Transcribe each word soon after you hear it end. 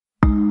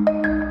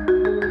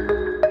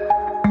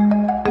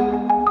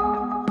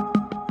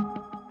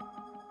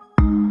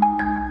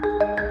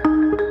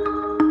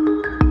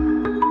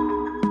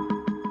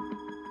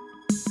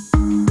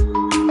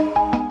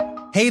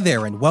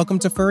there, and welcome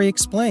to Furry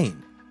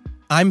Explained.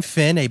 I'm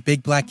Finn, a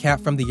big black cat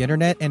from the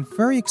internet, and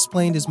Furry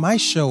Explained is my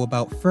show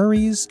about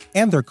furries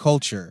and their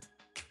culture.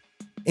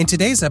 In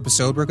today's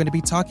episode, we're going to be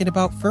talking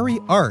about furry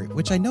art,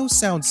 which I know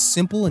sounds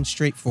simple and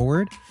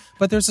straightforward,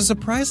 but there's a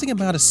surprising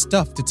amount of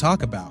stuff to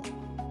talk about.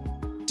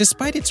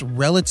 Despite its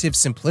relative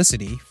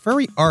simplicity,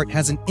 furry art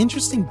has an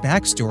interesting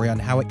backstory on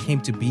how it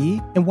came to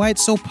be and why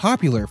it's so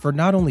popular for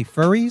not only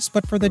furries,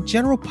 but for the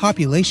general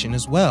population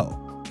as well.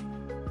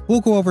 We'll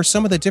go over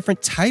some of the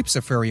different types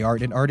of furry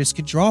art an artist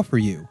could draw for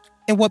you,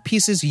 and what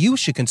pieces you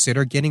should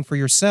consider getting for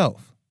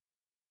yourself.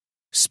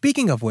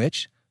 Speaking of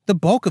which, the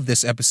bulk of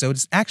this episode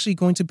is actually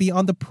going to be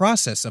on the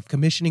process of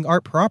commissioning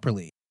art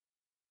properly.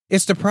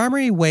 It's the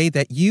primary way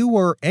that you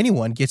or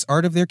anyone gets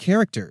art of their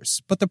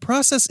characters, but the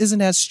process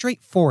isn't as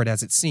straightforward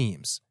as it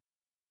seems.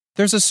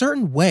 There's a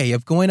certain way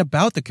of going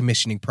about the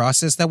commissioning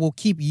process that will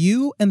keep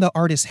you and the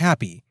artist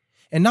happy,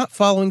 and not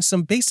following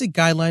some basic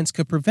guidelines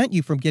could prevent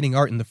you from getting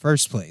art in the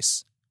first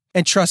place.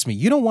 And trust me,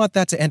 you don't want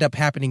that to end up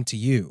happening to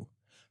you.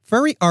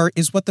 Furry art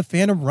is what the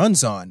fandom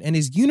runs on and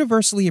is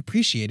universally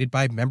appreciated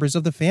by members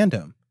of the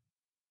fandom.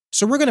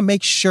 So we're going to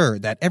make sure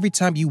that every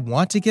time you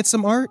want to get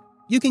some art,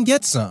 you can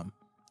get some,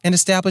 and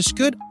establish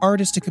good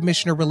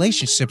artist-to-commissioner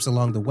relationships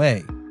along the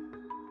way.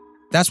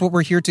 That's what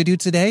we're here to do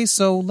today,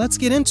 so let's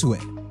get into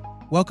it.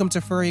 Welcome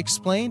to Furry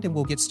Explained, and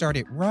we'll get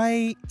started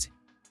right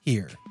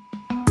here.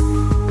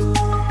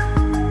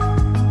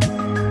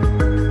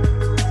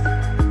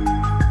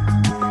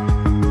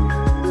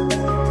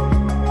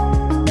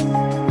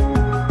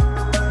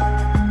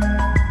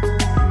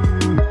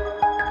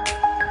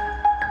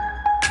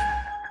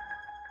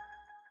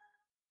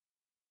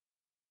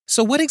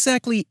 So what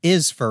exactly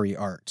is furry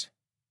art?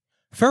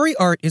 Furry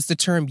art is the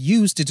term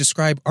used to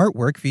describe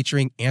artwork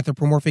featuring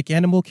anthropomorphic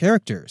animal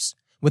characters,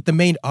 with the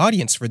main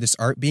audience for this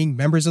art being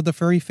members of the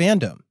furry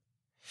fandom.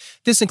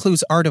 This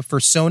includes art of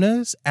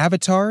personas,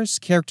 avatars,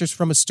 characters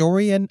from a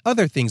story, and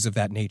other things of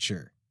that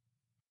nature.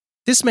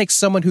 This makes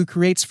someone who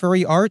creates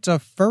furry art a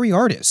furry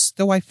artist,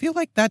 though I feel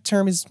like that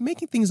term is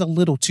making things a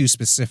little too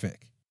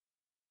specific.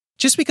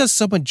 Just because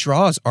someone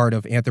draws art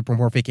of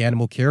anthropomorphic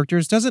animal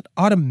characters doesn't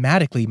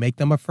automatically make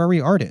them a furry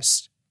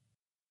artist.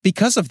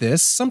 Because of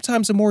this,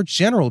 sometimes a more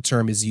general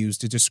term is used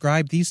to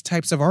describe these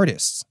types of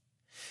artists.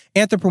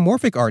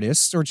 Anthropomorphic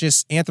artists, or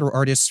just anthro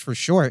artists for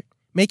short,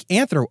 make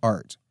anthro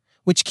art,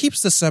 which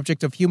keeps the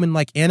subject of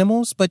human-like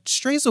animals but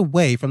strays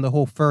away from the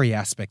whole furry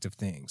aspect of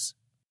things.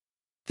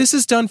 This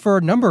is done for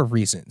a number of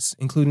reasons,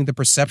 including the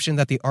perception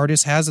that the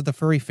artist has of the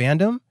furry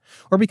fandom,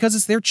 or because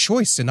it's their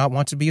choice to not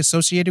want to be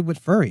associated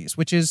with furries,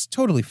 which is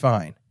totally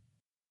fine.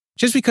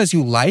 Just because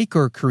you like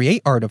or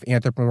create art of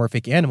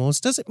anthropomorphic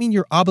animals doesn't mean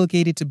you're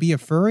obligated to be a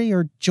furry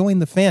or join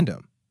the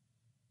fandom.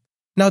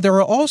 Now, there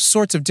are all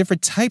sorts of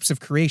different types of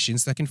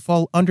creations that can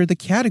fall under the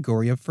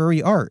category of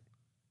furry art.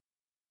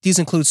 These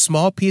include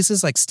small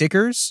pieces like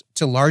stickers,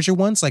 to larger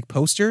ones like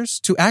posters,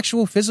 to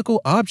actual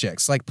physical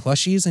objects like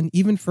plushies and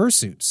even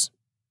fursuits.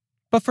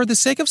 But for the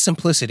sake of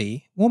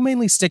simplicity, we'll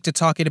mainly stick to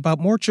talking about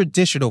more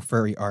traditional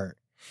furry art,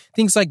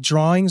 things like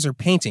drawings or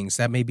paintings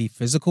that may be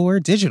physical or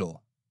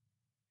digital.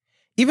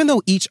 Even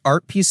though each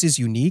art piece is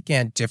unique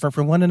and different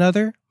from one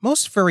another,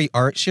 most furry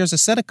art shares a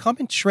set of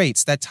common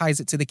traits that ties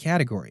it to the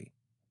category.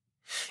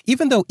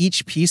 Even though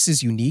each piece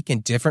is unique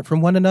and different from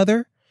one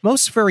another,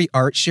 most furry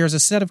art shares a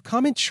set of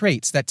common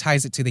traits that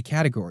ties it to the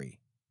category.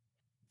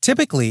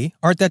 Typically,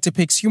 art that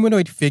depicts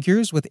humanoid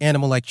figures with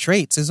animal-like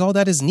traits is all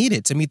that is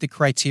needed to meet the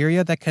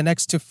criteria that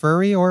connects to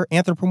furry or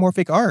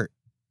anthropomorphic art.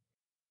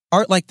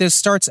 Art like this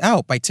starts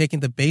out by taking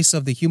the base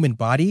of the human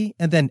body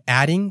and then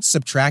adding,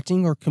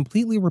 subtracting, or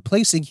completely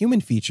replacing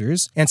human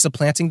features and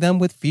supplanting them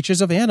with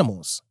features of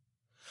animals.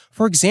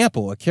 For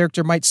example, a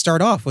character might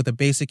start off with a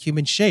basic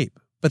human shape,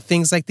 but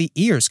things like the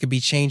ears could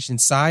be changed in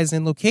size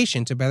and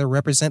location to better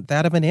represent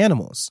that of an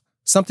animal's.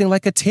 Something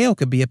like a tail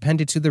could be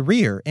appended to the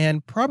rear,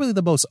 and probably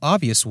the most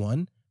obvious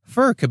one,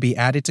 fur could be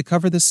added to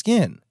cover the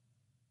skin.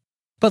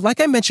 But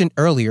like I mentioned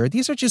earlier,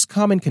 these are just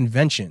common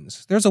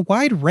conventions. There's a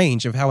wide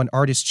range of how an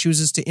artist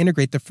chooses to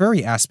integrate the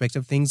furry aspect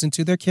of things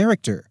into their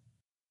character.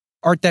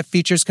 Art that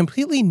features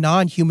completely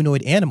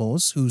non-humanoid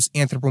animals, whose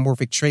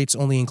anthropomorphic traits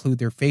only include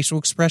their facial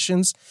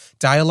expressions,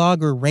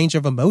 dialogue, or range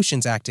of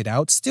emotions acted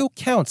out, still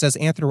counts as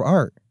anthro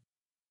art.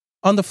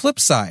 On the flip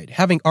side,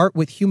 having art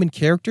with human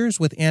characters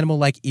with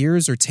animal-like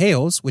ears or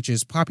tails, which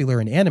is popular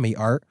in anime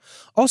art,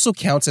 also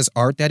counts as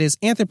art that is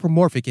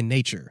anthropomorphic in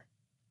nature.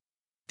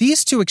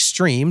 These two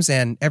extremes,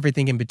 and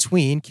everything in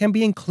between, can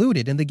be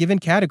included in the given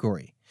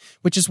category,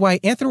 which is why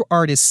anthro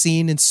art is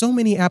seen in so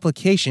many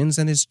applications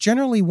and is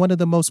generally one of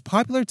the most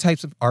popular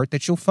types of art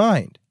that you'll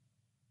find.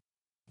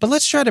 But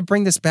let's try to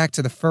bring this back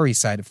to the furry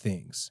side of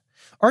things.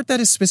 Art that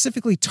is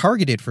specifically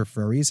targeted for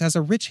furries has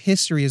a rich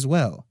history as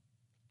well.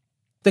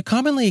 The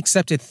commonly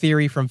accepted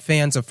theory from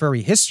fans of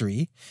furry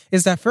history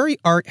is that furry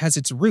art has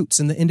its roots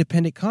in the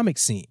independent comic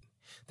scene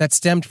that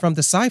stemmed from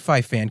the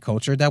sci-fi fan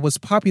culture that was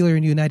popular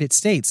in the United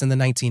States in the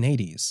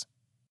 1980s.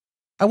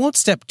 I won't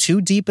step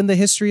too deep in the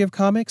history of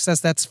comics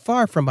as that's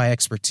far from my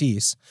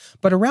expertise,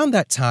 but around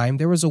that time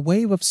there was a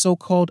wave of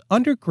so-called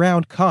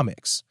underground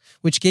comics,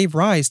 which gave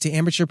rise to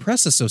amateur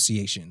press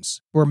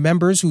associations, where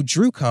members who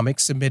drew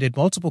comics submitted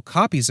multiple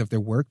copies of their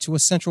work to a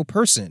central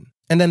person,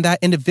 and then that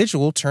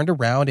individual turned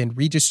around and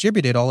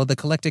redistributed all of the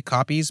collected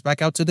copies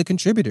back out to the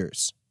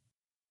contributors.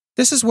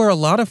 This is where a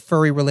lot of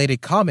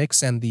furry-related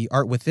comics and the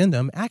art within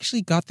them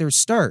actually got their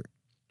start.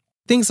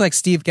 Things like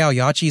Steve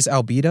Gagliacci's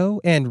Albedo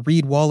and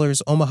Reed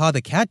Waller's Omaha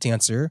the Cat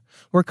Dancer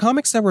were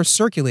comics that were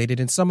circulated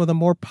in some of the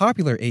more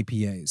popular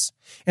APAs,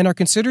 and are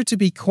considered to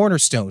be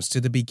cornerstones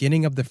to the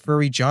beginning of the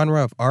furry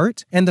genre of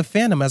art and the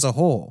fandom as a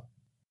whole.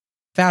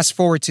 Fast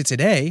forward to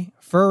today,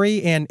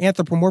 furry and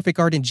anthropomorphic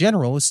art in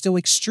general is still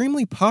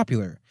extremely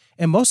popular,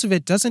 and most of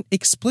it doesn't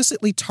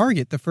explicitly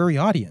target the furry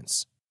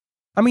audience.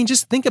 I mean,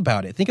 just think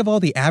about it. Think of all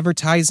the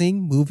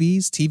advertising,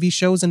 movies, TV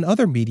shows, and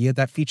other media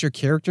that feature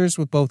characters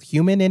with both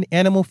human and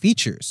animal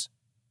features.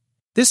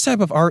 This type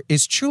of art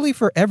is truly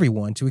for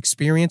everyone to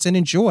experience and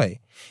enjoy,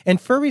 and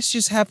furries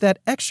just have that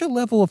extra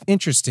level of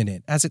interest in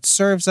it as it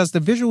serves as the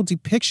visual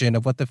depiction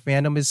of what the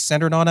fandom is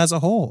centered on as a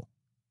whole.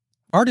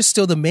 Art is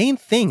still the main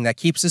thing that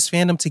keeps this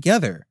fandom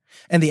together,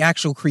 and the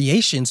actual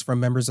creations from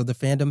members of the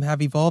fandom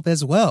have evolved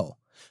as well,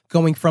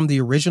 going from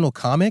the original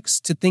comics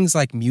to things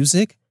like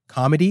music,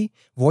 comedy,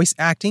 voice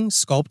acting,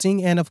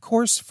 sculpting, and of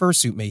course,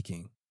 fursuit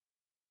making.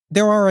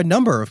 There are a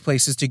number of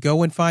places to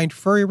go and find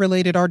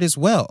furry-related art as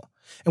well,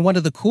 and one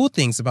of the cool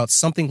things about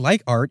something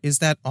like art is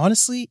that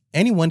honestly,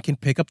 anyone can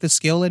pick up the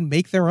skill and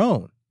make their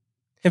own.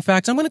 In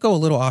fact, I'm going to go a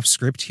little off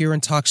script here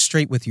and talk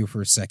straight with you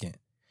for a second.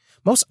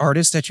 Most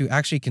artists that you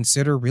actually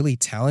consider really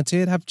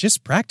talented have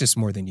just practiced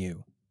more than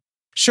you.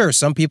 Sure,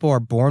 some people are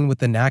born with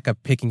the knack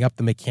of picking up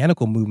the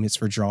mechanical movements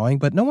for drawing,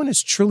 but no one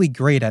is truly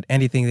great at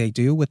anything they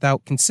do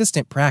without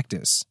consistent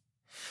practice.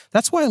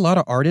 That's why a lot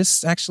of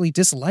artists actually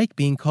dislike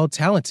being called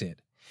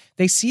talented.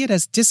 They see it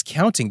as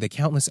discounting the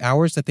countless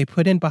hours that they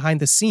put in behind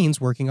the scenes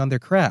working on their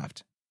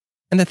craft.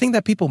 And the thing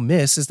that people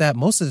miss is that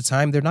most of the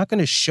time they're not going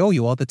to show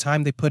you all the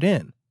time they put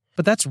in.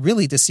 But that's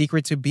really the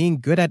secret to being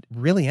good at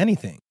really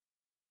anything.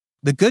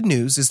 The good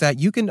news is that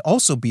you can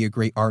also be a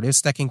great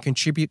artist that can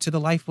contribute to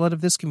the lifeblood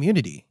of this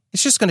community.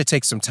 It's just going to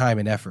take some time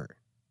and effort.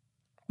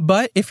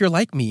 But if you're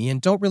like me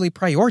and don't really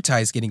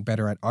prioritize getting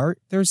better at art,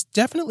 there's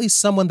definitely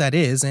someone that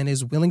is and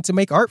is willing to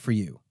make art for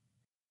you.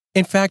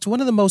 In fact, one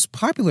of the most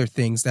popular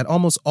things that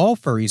almost all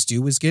furries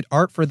do is get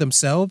art for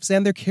themselves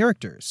and their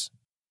characters.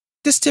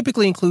 This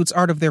typically includes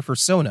art of their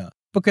persona,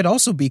 but could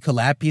also be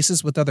collab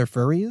pieces with other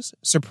furries,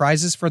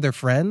 surprises for their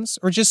friends,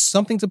 or just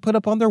something to put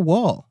up on their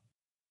wall.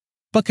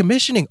 But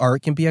commissioning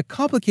art can be a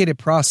complicated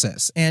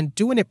process, and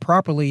doing it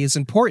properly is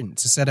important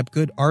to set up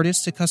good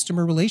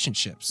artist-to-customer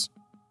relationships.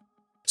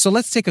 So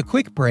let's take a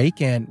quick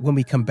break, and when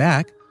we come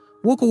back,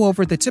 we'll go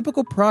over the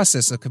typical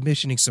process of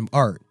commissioning some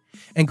art,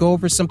 and go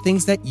over some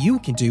things that you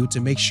can do to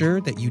make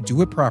sure that you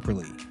do it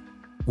properly.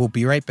 We'll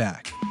be right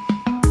back.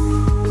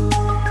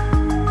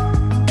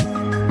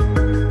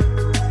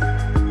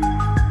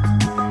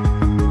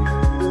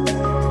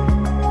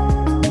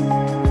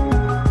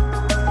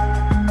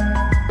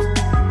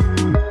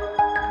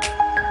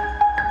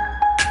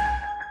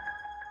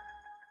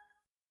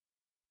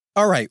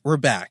 Alright, we're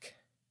back.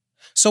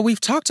 So we've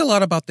talked a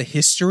lot about the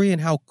history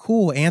and how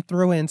cool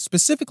anthro and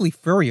specifically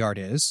furry art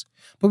is,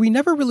 but we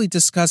never really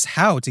discussed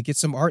how to get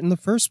some art in the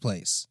first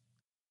place.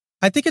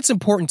 I think it's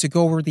important to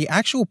go over the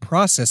actual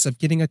process of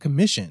getting a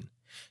commission,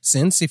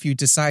 since if you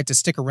decide to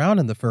stick around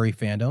in the furry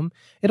fandom,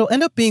 it'll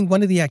end up being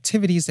one of the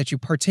activities that you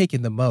partake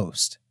in the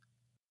most.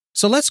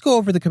 So let's go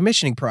over the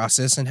commissioning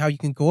process and how you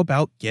can go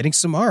about getting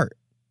some art.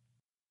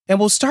 And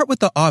we'll start with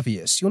the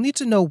obvious. You'll need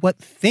to know what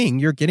thing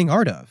you're getting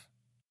art of.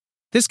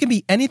 This can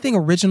be anything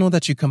original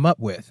that you come up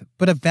with,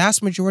 but a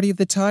vast majority of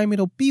the time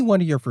it'll be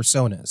one of your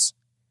personas.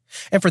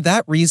 And for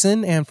that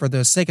reason, and for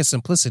the sake of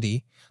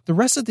simplicity, the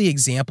rest of the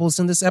examples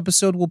in this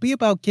episode will be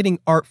about getting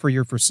art for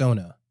your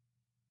persona.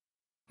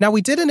 Now,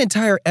 we did an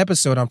entire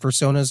episode on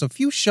personas a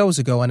few shows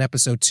ago on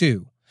episode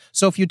 2,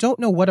 so if you don't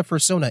know what a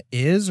persona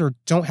is or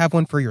don't have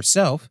one for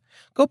yourself,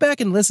 go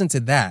back and listen to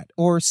that,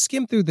 or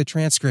skim through the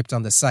transcript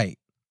on the site.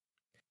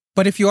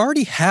 But if you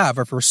already have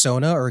a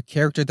persona or a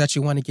character that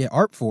you want to get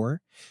art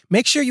for,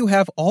 make sure you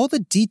have all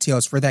the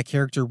details for that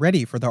character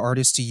ready for the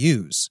artist to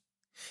use.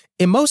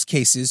 In most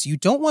cases, you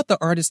don't want the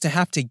artist to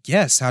have to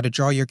guess how to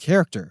draw your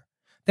character.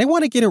 They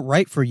want to get it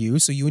right for you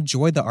so you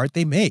enjoy the art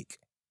they make.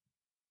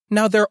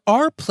 Now, there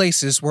are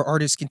places where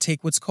artists can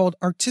take what's called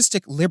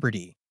artistic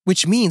liberty,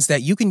 which means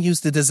that you can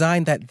use the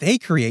design that they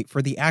create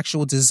for the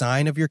actual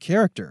design of your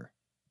character.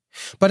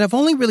 But I've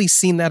only really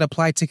seen that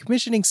applied to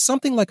commissioning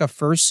something like a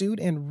fursuit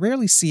and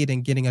rarely see it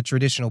in getting a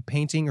traditional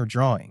painting or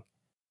drawing.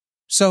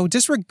 So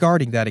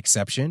disregarding that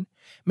exception,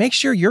 make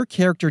sure your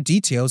character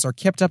details are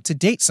kept up to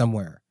date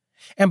somewhere.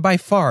 And by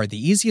far,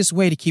 the easiest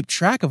way to keep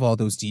track of all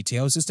those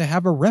details is to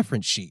have a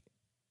reference sheet.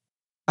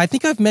 I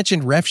think I've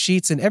mentioned ref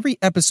sheets in every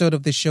episode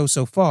of this show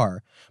so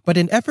far, but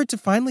in effort to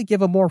finally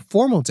give a more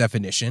formal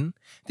definition,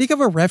 think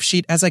of a ref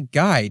sheet as a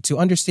guide to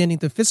understanding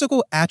the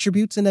physical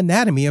attributes and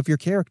anatomy of your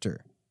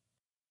character.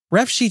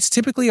 Ref sheets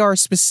typically are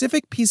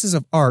specific pieces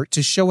of art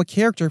to show a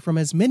character from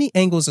as many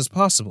angles as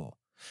possible,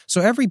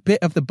 so every bit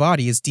of the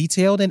body is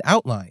detailed and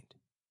outlined.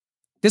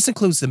 This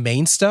includes the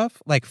main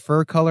stuff, like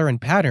fur color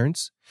and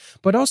patterns,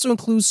 but also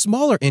includes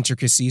smaller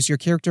intricacies your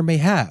character may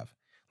have,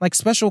 like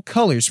special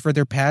colors for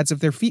their pads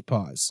of their feet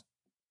paws.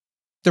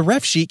 The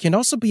ref sheet can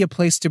also be a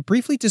place to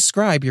briefly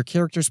describe your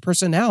character's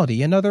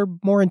personality and other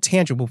more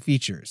intangible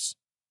features.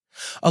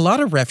 A lot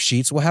of ref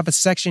sheets will have a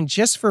section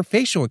just for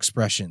facial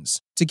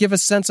expressions to give a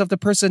sense of the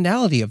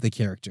personality of the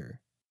character.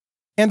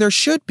 And there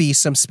should be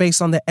some space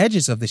on the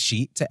edges of the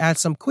sheet to add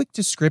some quick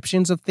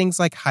descriptions of things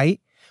like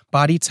height,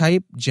 body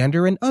type,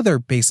 gender, and other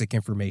basic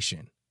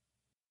information.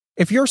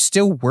 If you're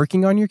still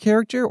working on your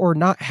character or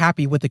not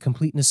happy with the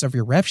completeness of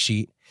your ref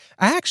sheet,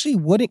 I actually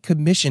wouldn't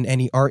commission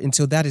any art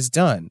until that is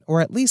done,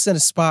 or at least in a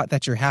spot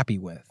that you're happy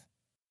with.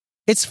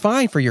 It's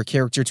fine for your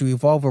character to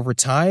evolve over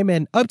time,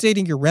 and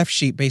updating your ref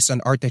sheet based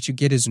on art that you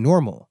get is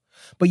normal,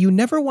 but you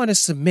never want to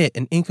submit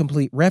an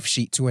incomplete ref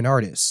sheet to an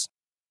artist.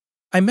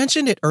 I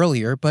mentioned it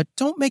earlier, but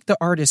don't make the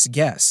artist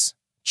guess.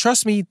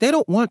 Trust me, they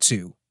don't want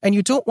to, and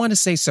you don't want to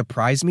say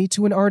 "surprise me"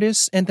 to an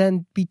artist and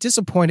then be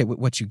disappointed with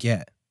what you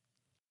get.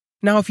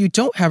 Now, if you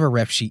don't have a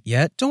ref sheet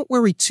yet, don't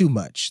worry too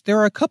much. There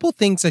are a couple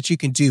things that you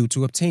can do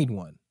to obtain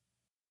one.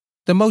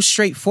 The most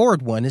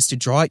straightforward one is to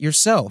draw it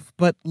yourself,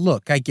 but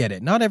look, I get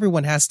it. Not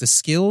everyone has the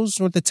skills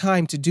or the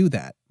time to do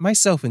that,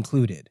 myself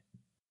included.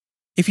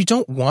 If you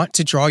don't want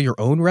to draw your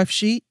own ref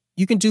sheet,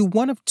 you can do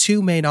one of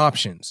two main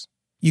options.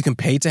 You can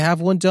pay to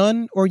have one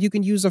done, or you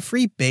can use a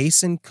free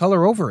base and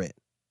color over it.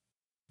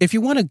 If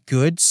you want a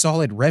good,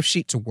 solid ref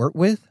sheet to work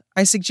with,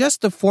 I suggest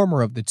the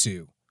former of the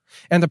two.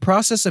 And the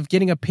process of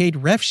getting a paid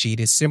ref sheet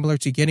is similar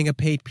to getting a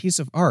paid piece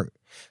of art,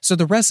 so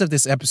the rest of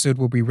this episode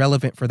will be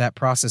relevant for that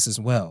process as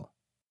well.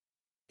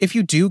 If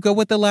you do go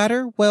with the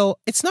latter, well,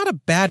 it's not a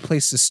bad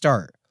place to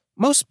start.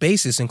 Most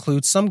bases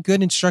include some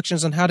good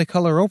instructions on how to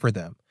color over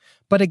them.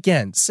 But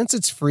again, since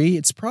it's free,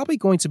 it's probably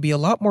going to be a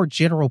lot more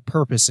general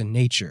purpose in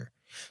nature.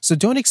 So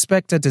don't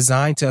expect a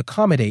design to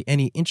accommodate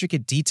any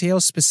intricate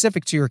details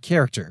specific to your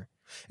character,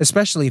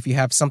 especially if you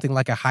have something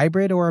like a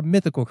hybrid or a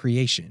mythical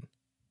creation.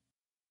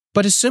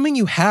 But assuming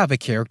you have a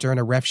character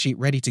and a ref sheet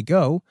ready to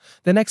go,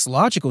 the next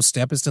logical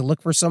step is to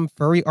look for some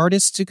furry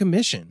artists to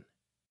commission.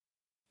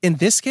 In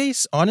this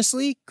case,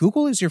 honestly,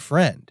 Google is your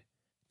friend.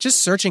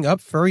 Just searching up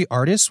furry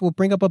artists will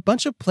bring up a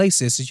bunch of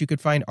places that you could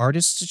find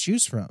artists to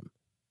choose from.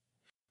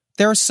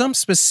 There are some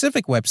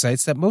specific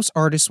websites that most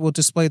artists will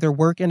display their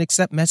work and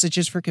accept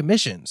messages for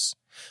commissions,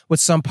 with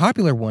some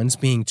popular ones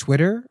being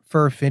Twitter,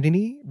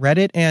 Furfinity,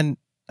 Reddit, and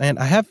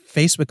I have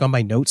Facebook on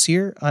my notes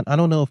here. I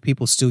don't know if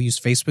people still use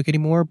Facebook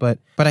anymore, but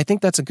I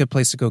think that's a good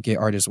place to go get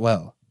art as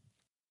well.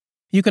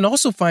 You can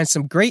also find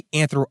some great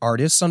anthro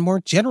artists on more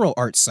general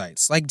art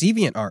sites like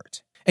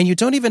DeviantArt. And you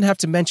don't even have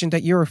to mention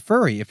that you're a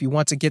furry if you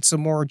want to get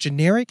some more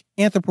generic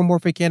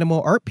anthropomorphic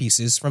animal art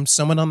pieces from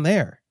someone on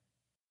there.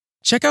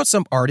 Check out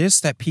some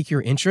artists that pique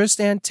your interest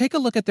and take a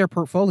look at their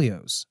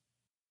portfolios.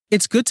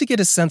 It's good to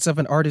get a sense of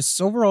an artist's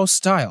overall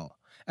style,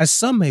 as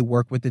some may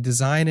work with the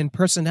design and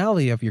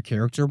personality of your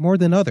character more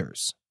than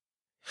others.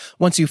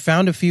 Once you've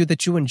found a few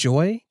that you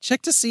enjoy,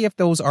 check to see if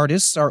those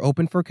artists are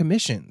open for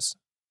commissions.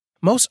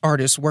 Most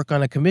artists work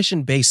on a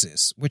commission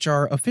basis, which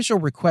are official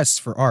requests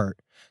for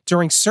art,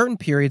 during certain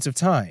periods of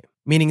time,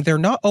 meaning they're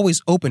not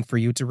always open for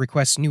you to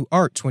request new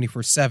art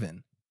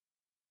 24/7.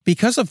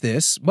 Because of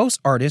this, most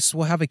artists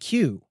will have a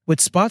queue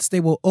with spots they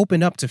will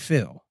open up to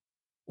fill.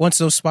 Once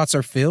those spots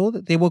are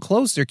filled, they will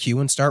close their queue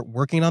and start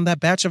working on that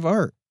batch of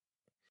art.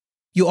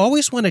 You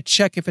always want to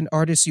check if an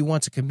artist you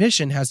want to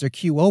commission has their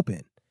queue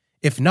open.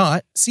 If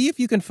not, see if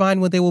you can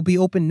find when they will be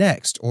open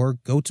next, or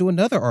go to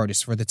another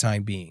artist for the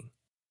time being.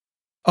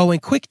 Oh,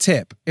 and quick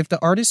tip, if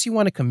the artist you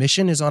want to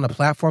commission is on a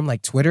platform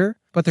like Twitter,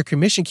 but their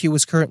commission queue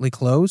is currently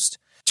closed,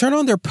 turn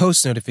on their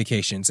post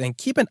notifications and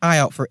keep an eye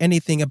out for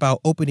anything about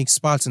opening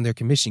spots in their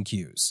commission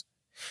queues.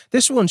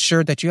 This will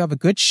ensure that you have a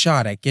good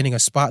shot at getting a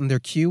spot in their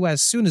queue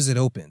as soon as it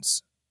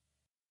opens.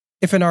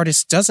 If an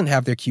artist doesn't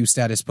have their queue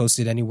status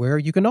posted anywhere,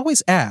 you can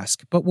always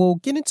ask, but we'll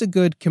get into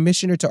good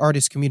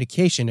commissioner-to-artist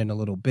communication in a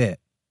little bit.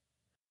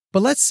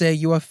 But let's say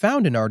you have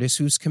found an artist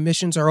whose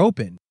commissions are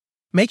open.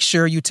 Make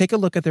sure you take a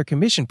look at their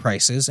commission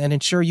prices and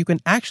ensure you can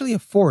actually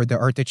afford the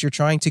art that you're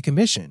trying to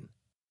commission.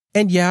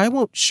 And yeah, I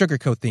won't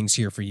sugarcoat things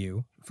here for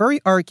you. Furry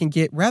art can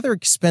get rather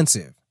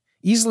expensive,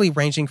 easily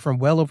ranging from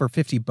well over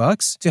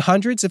 $50 to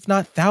hundreds if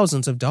not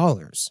thousands of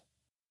dollars.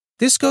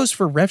 This goes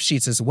for ref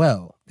sheets as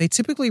well. They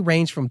typically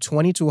range from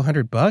 $20 to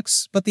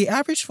 $100, but the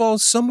average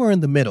falls somewhere in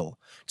the middle,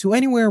 to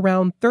anywhere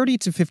around $30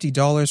 to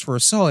 $50 for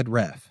a solid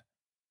ref.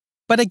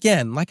 But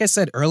again, like I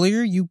said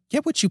earlier, you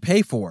get what you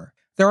pay for.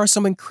 There are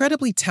some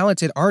incredibly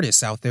talented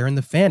artists out there in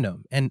the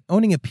fandom, and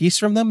owning a piece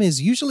from them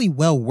is usually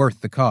well worth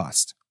the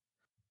cost.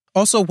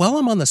 Also, while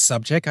I'm on the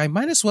subject, I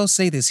might as well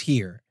say this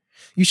here.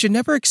 You should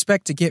never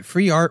expect to get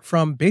free art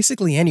from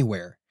basically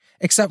anywhere,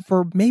 except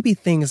for maybe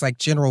things like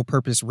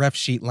general-purpose ref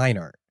sheet line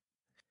art.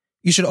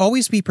 You should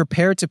always be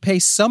prepared to pay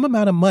some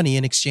amount of money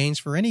in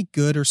exchange for any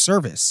good or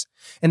service,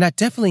 and that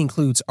definitely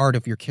includes art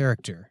of your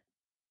character.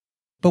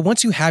 But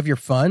once you have your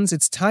funds,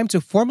 it's time to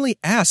formally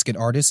ask an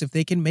artist if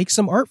they can make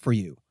some art for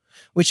you,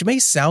 which may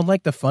sound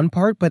like the fun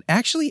part, but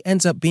actually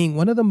ends up being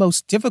one of the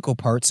most difficult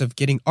parts of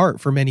getting art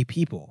for many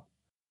people.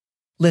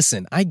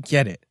 Listen, I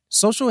get it.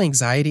 Social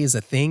anxiety is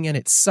a thing and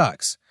it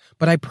sucks,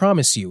 but I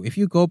promise you, if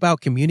you go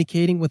about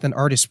communicating with an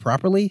artist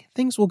properly,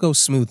 things will go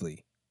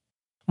smoothly.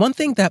 One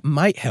thing that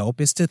might help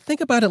is to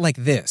think about it like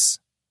this.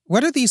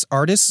 Whether these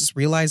artists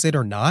realize it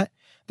or not,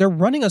 they're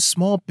running a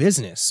small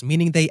business,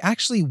 meaning they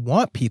actually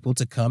want people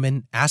to come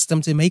and ask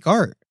them to make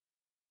art.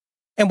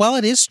 And while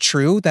it is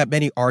true that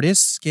many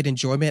artists get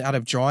enjoyment out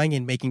of drawing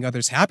and making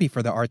others happy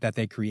for the art that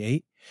they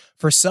create,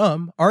 for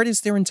some, art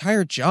is their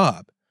entire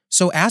job.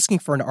 So asking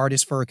for an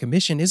artist for a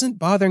commission isn't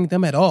bothering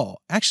them at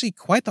all, actually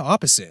quite the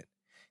opposite.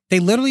 They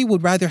literally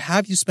would rather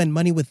have you spend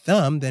money with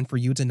them than for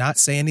you to not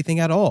say anything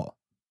at all.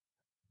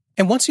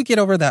 And once you get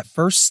over that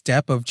first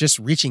step of just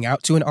reaching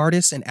out to an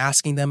artist and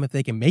asking them if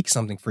they can make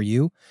something for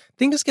you,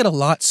 things get a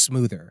lot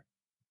smoother.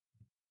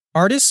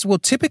 Artists will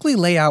typically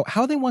lay out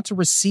how they want to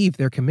receive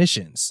their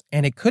commissions,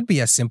 and it could be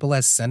as simple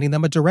as sending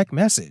them a direct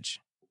message.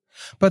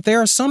 But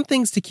there are some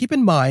things to keep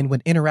in mind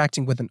when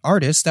interacting with an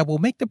artist that will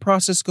make the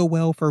process go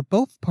well for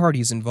both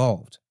parties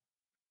involved.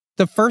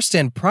 The first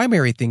and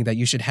primary thing that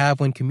you should have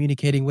when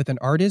communicating with an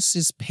artist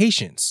is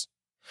patience.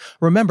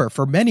 Remember,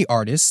 for many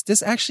artists,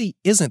 this actually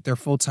isn't their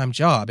full-time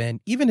job, and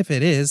even if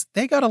it is,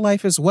 they got a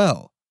life as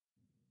well.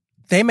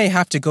 They may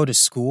have to go to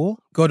school,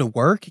 go to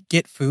work,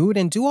 get food,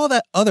 and do all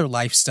that other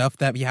life stuff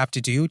that you have to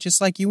do just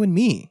like you and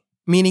me,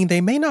 meaning they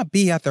may not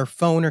be at their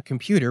phone or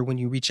computer when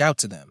you reach out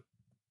to them.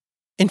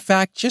 In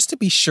fact, just to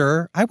be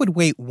sure, I would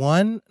wait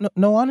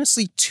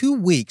 2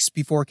 weeks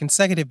before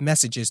consecutive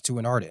messages to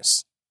an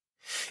artist.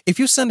 If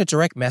you send a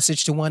direct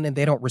message to one and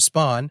they don't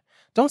respond,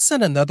 don't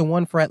send another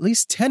one for at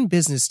least 10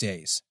 business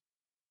days.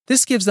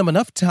 This gives them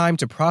enough time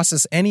to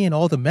process any and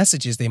all the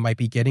messages they might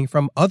be getting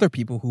from other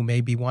people who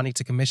may be wanting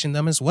to commission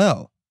them as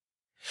well.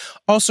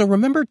 Also,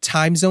 remember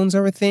time zones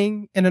are a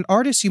thing, and an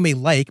artist you may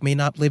like may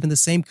not live in the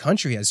same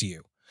country as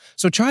you,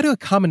 so try to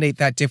accommodate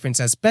that difference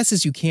as best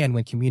as you can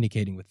when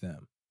communicating with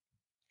them.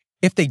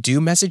 If they do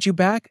message you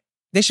back,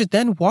 they should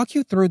then walk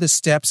you through the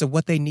steps of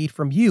what they need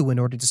from you in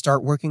order to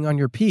start working on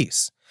your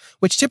piece,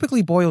 which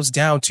typically boils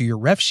down to your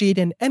ref sheet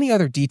and any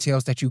other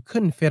details that you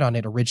couldn't fit on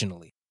it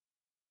originally.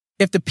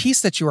 If the piece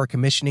that you are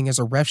commissioning is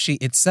a ref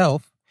sheet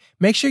itself,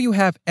 make sure you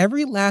have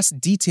every last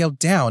detail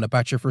down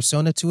about your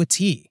persona to a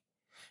T.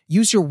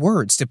 Use your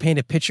words to paint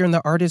a picture in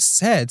the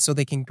artist's head so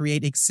they can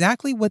create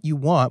exactly what you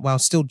want while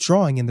still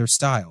drawing in their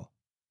style.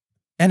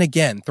 And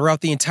again,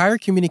 throughout the entire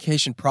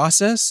communication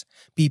process,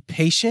 be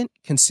patient,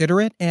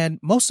 considerate, and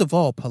most of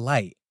all,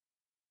 polite.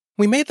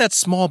 We made that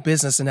small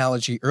business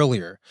analogy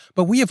earlier,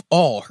 but we have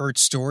all heard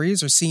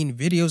stories or seen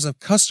videos of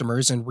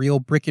customers in real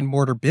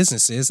brick-and-mortar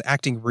businesses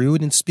acting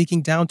rude and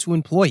speaking down to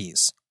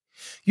employees.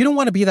 You don't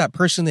want to be that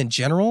person in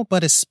general,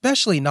 but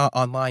especially not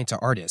online to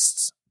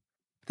artists.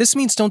 This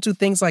means don't do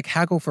things like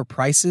haggle for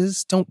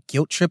prices, don't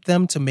guilt-trip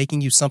them to making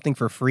you something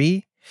for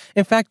free.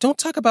 In fact, don't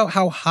talk about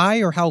how high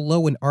or how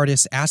low an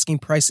artist's asking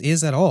price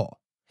is at all.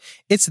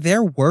 It's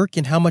their work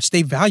and how much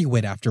they value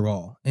it after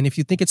all, and if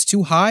you think it's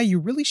too high, you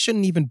really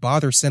shouldn't even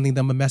bother sending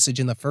them a message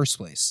in the first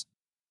place.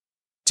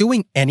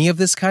 Doing any of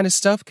this kind of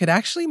stuff could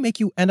actually make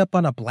you end up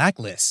on a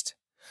blacklist.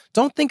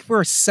 Don't think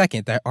for a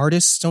second that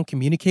artists don't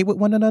communicate with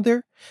one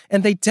another,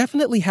 and they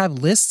definitely have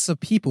lists of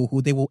people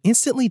who they will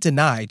instantly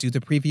deny due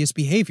to previous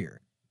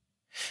behavior.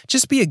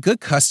 Just be a good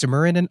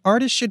customer and an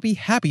artist should be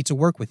happy to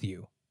work with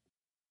you.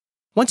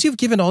 Once you've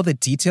given all the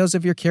details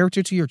of your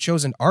character to your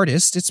chosen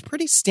artist, it's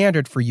pretty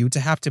standard for you to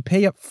have to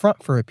pay up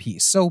front for a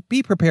piece, so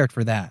be prepared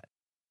for that.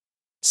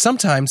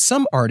 Sometimes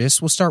some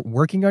artists will start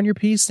working on your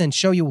piece and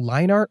show you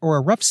line art or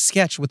a rough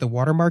sketch with a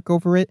watermark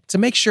over it to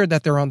make sure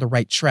that they're on the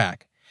right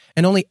track,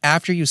 and only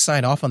after you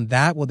sign off on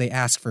that will they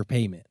ask for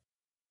payment.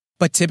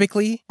 But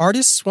typically,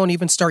 artists won't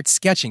even start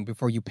sketching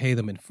before you pay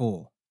them in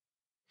full.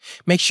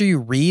 Make sure you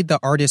read the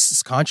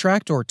artist's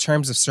contract or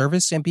terms of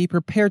service and be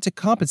prepared to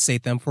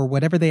compensate them for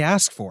whatever they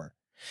ask for.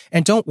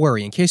 And don't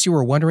worry, in case you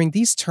were wondering,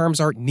 these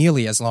terms aren't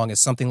nearly as long as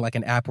something like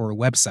an app or a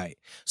website,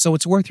 so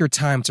it's worth your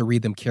time to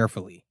read them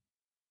carefully.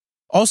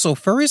 Also,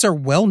 furries are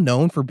well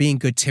known for being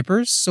good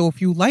tippers, so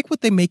if you like what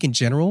they make in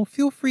general,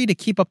 feel free to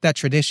keep up that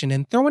tradition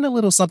and throw in a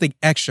little something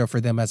extra for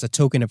them as a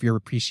token of your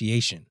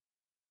appreciation.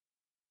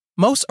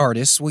 Most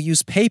artists will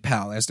use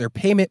PayPal as their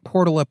payment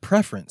portal of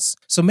preference,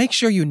 so make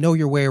sure you know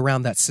your way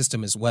around that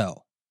system as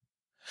well.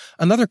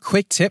 Another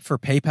quick tip for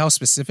PayPal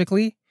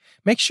specifically,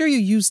 make sure you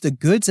use the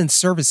goods and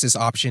services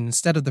option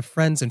instead of the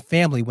friends and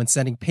family when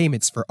sending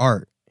payments for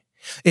art.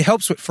 It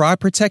helps with fraud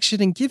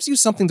protection and gives you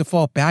something to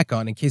fall back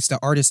on in case the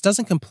artist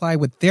doesn't comply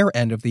with their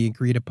end of the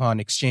agreed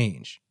upon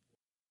exchange.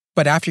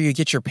 But after you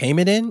get your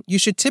payment in, you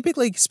should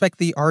typically expect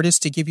the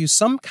artist to give you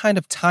some kind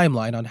of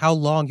timeline on how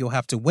long you'll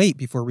have to wait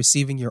before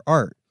receiving your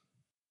art.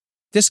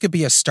 This could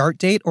be a start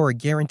date or a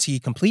guarantee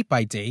complete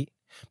by date,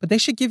 but they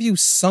should give you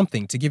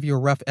something to give you a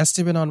rough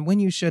estimate on when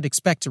you should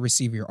expect to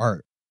receive your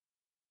art.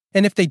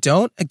 And if they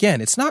don't,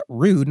 again, it's not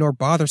rude nor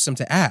bothersome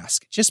to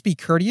ask. Just be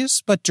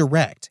courteous but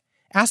direct,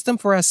 Ask them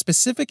for as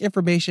specific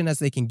information as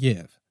they can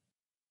give.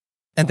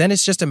 And then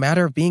it's just a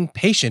matter of being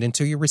patient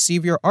until you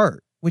receive your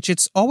art, which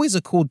it's always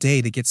a cool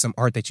day to get some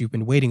art that you've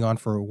been waiting on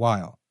for a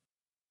while.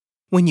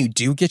 When you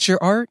do get your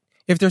art,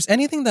 if there's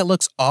anything that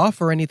looks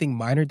off or anything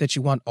minor that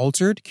you want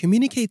altered,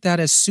 communicate that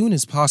as soon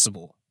as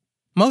possible.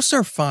 Most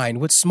are fine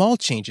with small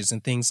changes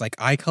in things like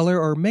eye color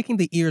or making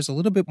the ears a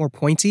little bit more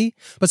pointy,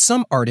 but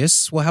some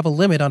artists will have a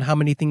limit on how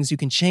many things you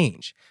can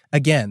change.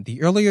 Again,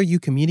 the earlier you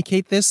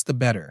communicate this, the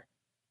better.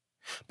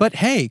 But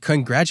hey,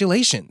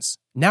 congratulations!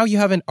 Now you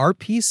have an art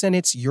piece and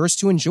it's yours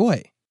to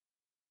enjoy.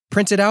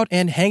 Print it out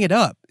and hang it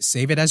up,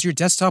 save it as your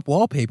desktop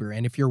wallpaper,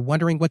 and if you're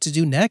wondering what to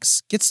do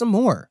next, get some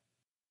more.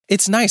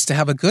 It's nice to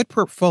have a good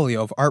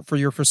portfolio of art for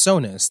your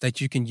personas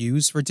that you can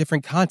use for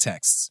different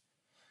contexts.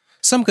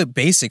 Some good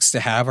basics to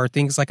have are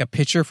things like a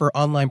picture for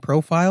online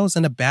profiles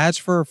and a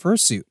badge for a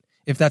fursuit,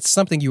 if that's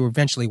something you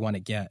eventually want to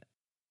get.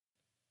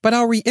 But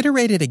I'll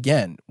reiterate it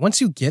again,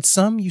 once you get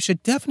some, you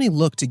should definitely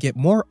look to get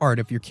more art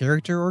of your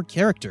character or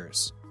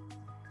characters.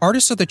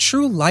 Artists are the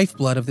true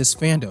lifeblood of this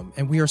fandom,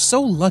 and we are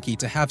so lucky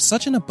to have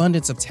such an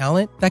abundance of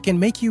talent that can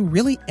make you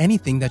really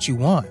anything that you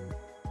want.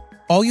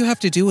 All you have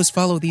to do is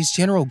follow these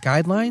general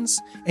guidelines,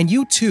 and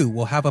you too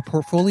will have a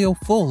portfolio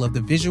full of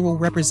the visual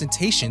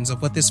representations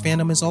of what this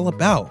fandom is all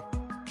about.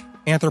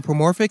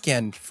 Anthropomorphic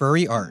and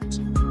furry art.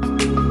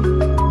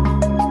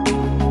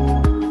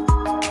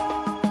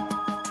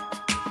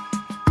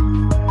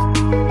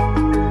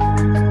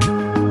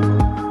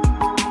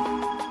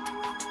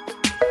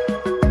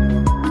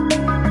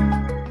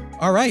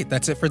 Alright,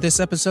 that's it for this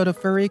episode of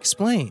Furry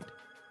Explained.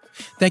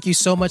 Thank you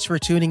so much for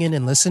tuning in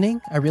and listening.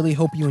 I really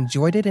hope you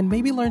enjoyed it and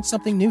maybe learned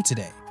something new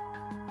today.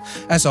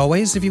 As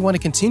always, if you want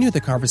to continue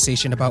the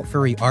conversation about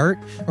furry art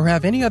or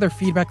have any other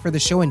feedback for the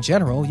show in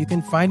general, you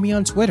can find me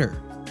on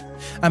Twitter.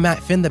 I'm at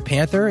Finn the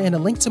Panther, and a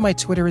link to my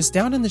Twitter is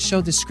down in the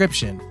show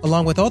description,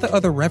 along with all the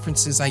other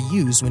references I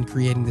used when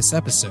creating this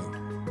episode.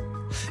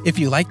 If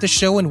you like the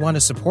show and want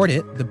to support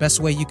it, the best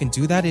way you can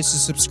do that is to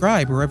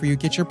subscribe wherever you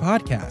get your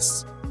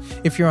podcasts.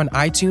 If you're on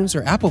iTunes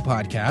or Apple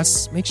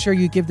Podcasts, make sure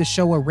you give the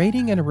show a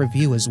rating and a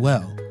review as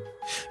well.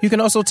 You can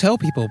also tell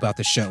people about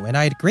the show, and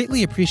I'd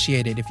greatly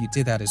appreciate it if you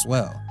did that as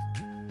well.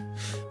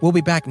 We'll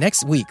be back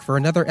next week for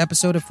another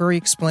episode of Furry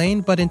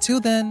Explained, but until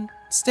then,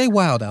 stay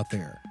wild out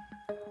there.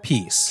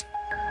 Peace.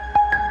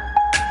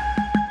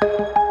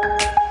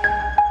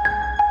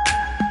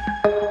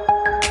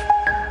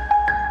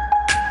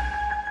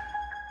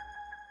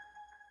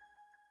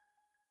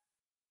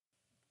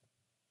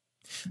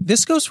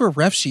 This goes for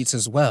ref sheets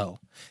as well.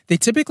 They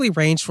typically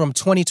range from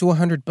 $20 to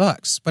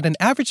 $100, but an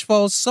average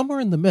falls somewhere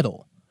in the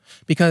middle.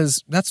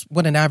 Because that's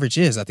what an average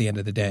is at the end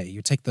of the day.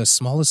 You take the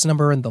smallest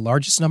number and the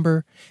largest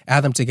number,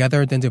 add them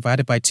together, then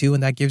divide it by 2,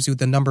 and that gives you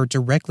the number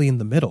directly in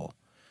the middle.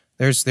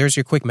 There's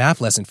your quick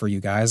math lesson for you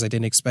guys. I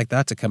didn't expect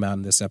that to come out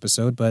in this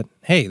episode, but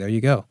hey, there you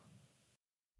go.